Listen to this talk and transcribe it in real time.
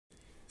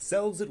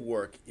Cells at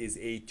Work is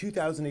a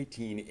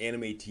 2018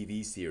 anime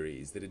TV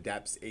series that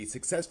adapts a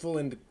successful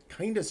and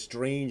kinda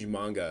strange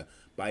manga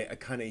by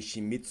Akane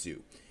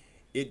Shimizu.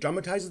 It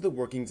dramatizes the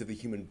workings of the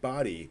human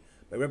body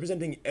by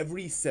representing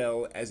every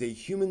cell as a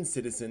human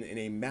citizen in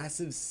a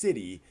massive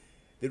city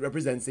that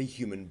represents a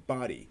human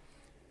body.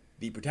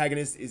 The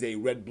protagonist is a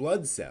red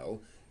blood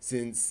cell,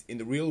 since in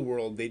the real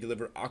world they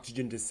deliver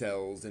oxygen to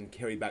cells and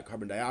carry back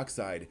carbon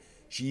dioxide.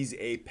 She's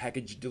a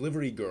package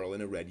delivery girl in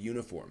a red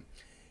uniform.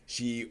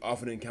 She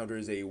often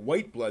encounters a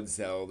white blood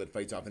cell that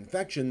fights off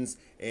infections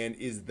and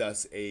is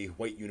thus a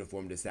white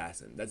uniformed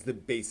assassin. That's the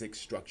basic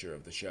structure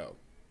of the show.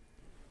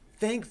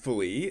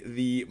 Thankfully,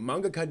 the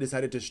mangaka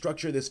decided to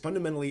structure this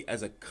fundamentally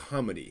as a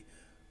comedy.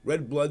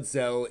 Red blood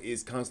cell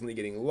is constantly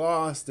getting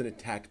lost and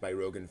attacked by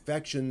rogue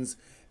infections,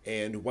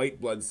 and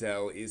white blood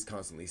cell is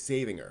constantly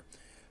saving her.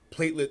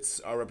 Platelets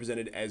are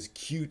represented as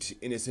cute,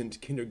 innocent,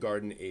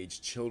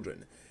 kindergarten-aged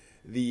children.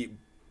 The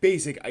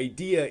basic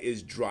idea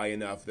is dry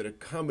enough that a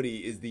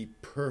comedy is the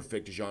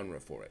perfect genre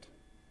for it.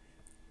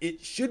 It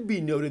should be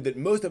noted that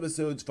most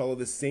episodes follow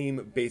the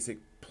same basic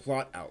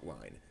plot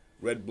outline.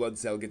 Red blood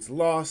cell gets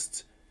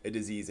lost, a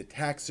disease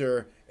attacks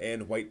her,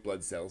 and white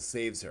blood cell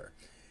saves her.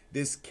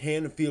 This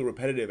can feel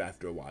repetitive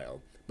after a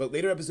while, but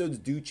later episodes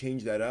do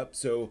change that up,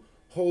 so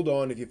hold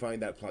on if you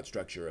find that plot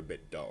structure a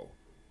bit dull.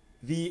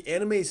 The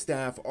anime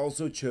staff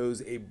also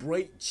chose a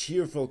bright,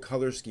 cheerful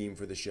color scheme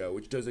for the show,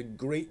 which does a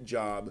great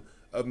job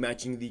of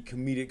matching the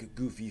comedic,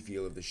 goofy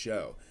feel of the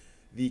show.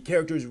 The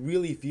characters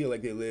really feel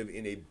like they live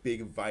in a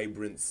big,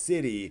 vibrant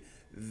city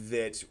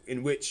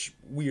in which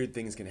weird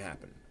things can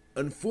happen.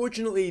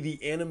 Unfortunately,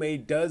 the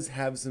anime does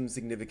have some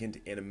significant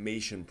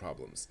animation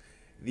problems.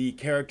 The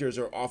characters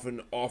are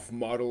often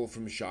off-model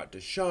from shot to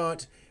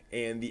shot,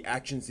 and the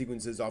action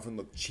sequences often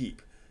look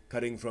cheap,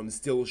 cutting from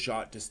still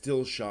shot to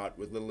still shot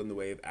with little in the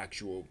way of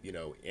actual,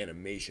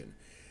 animation.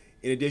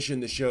 In addition,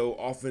 the show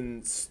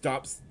often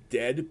stops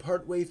dead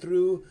partway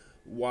through,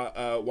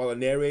 while a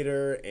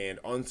narrator and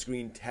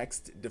on-screen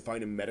text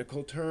define a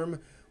medical term,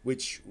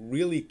 which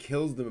really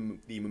kills the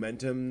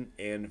momentum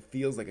and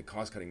feels like a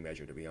cost-cutting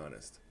measure, to be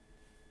honest.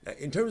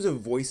 In terms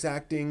of voice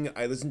acting,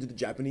 I listened to the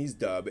Japanese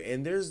dub,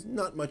 and there's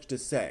not much to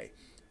say.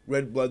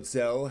 Red blood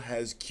cell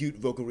has cute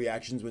vocal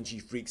reactions when she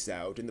freaks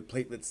out, and the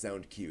platelets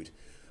sound cute.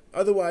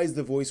 Otherwise,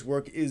 the voice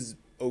work is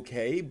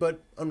okay,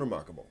 but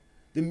unremarkable.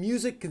 The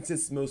music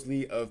consists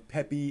mostly of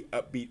peppy,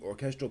 upbeat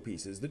orchestral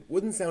pieces that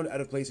wouldn't sound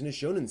out of place in a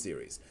shonen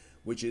series,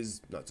 which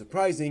is not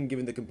surprising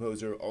given the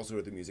composer also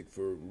wrote the music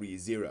for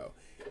Re:Zero.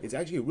 It's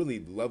actually a really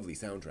lovely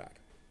soundtrack.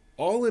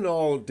 All in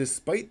all,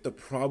 despite the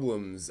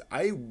problems,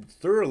 I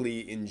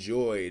thoroughly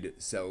enjoyed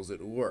Cells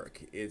at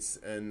Work. It's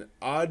an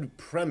odd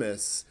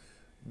premise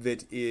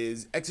that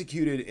is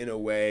executed in a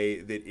way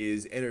that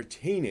is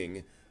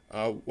entertaining,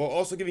 while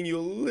also giving you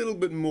a little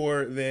bit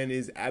more than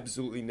is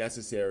absolutely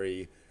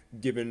necessary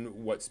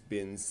given what's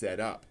been set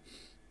up.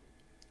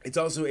 It's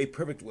also a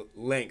perfect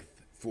length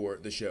for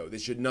the show.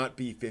 This should not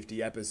be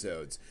 50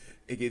 episodes.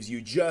 It gives you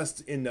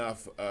just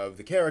enough of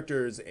the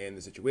characters and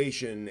the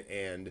situation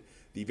and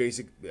the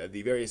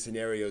various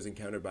scenarios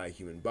encountered by a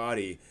human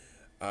body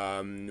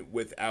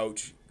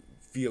without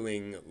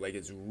feeling like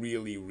it's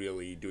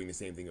really doing the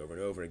same thing over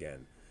and over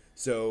again.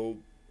 So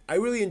I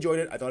really enjoyed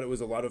it. I thought it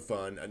was a lot of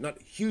fun.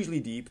 Not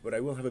hugely deep, but I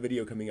will have a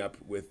video coming up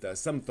with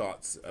some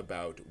thoughts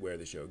about where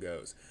the show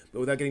goes. But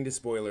without getting to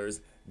spoilers,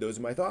 those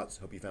are my thoughts.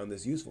 Hope you found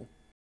this useful.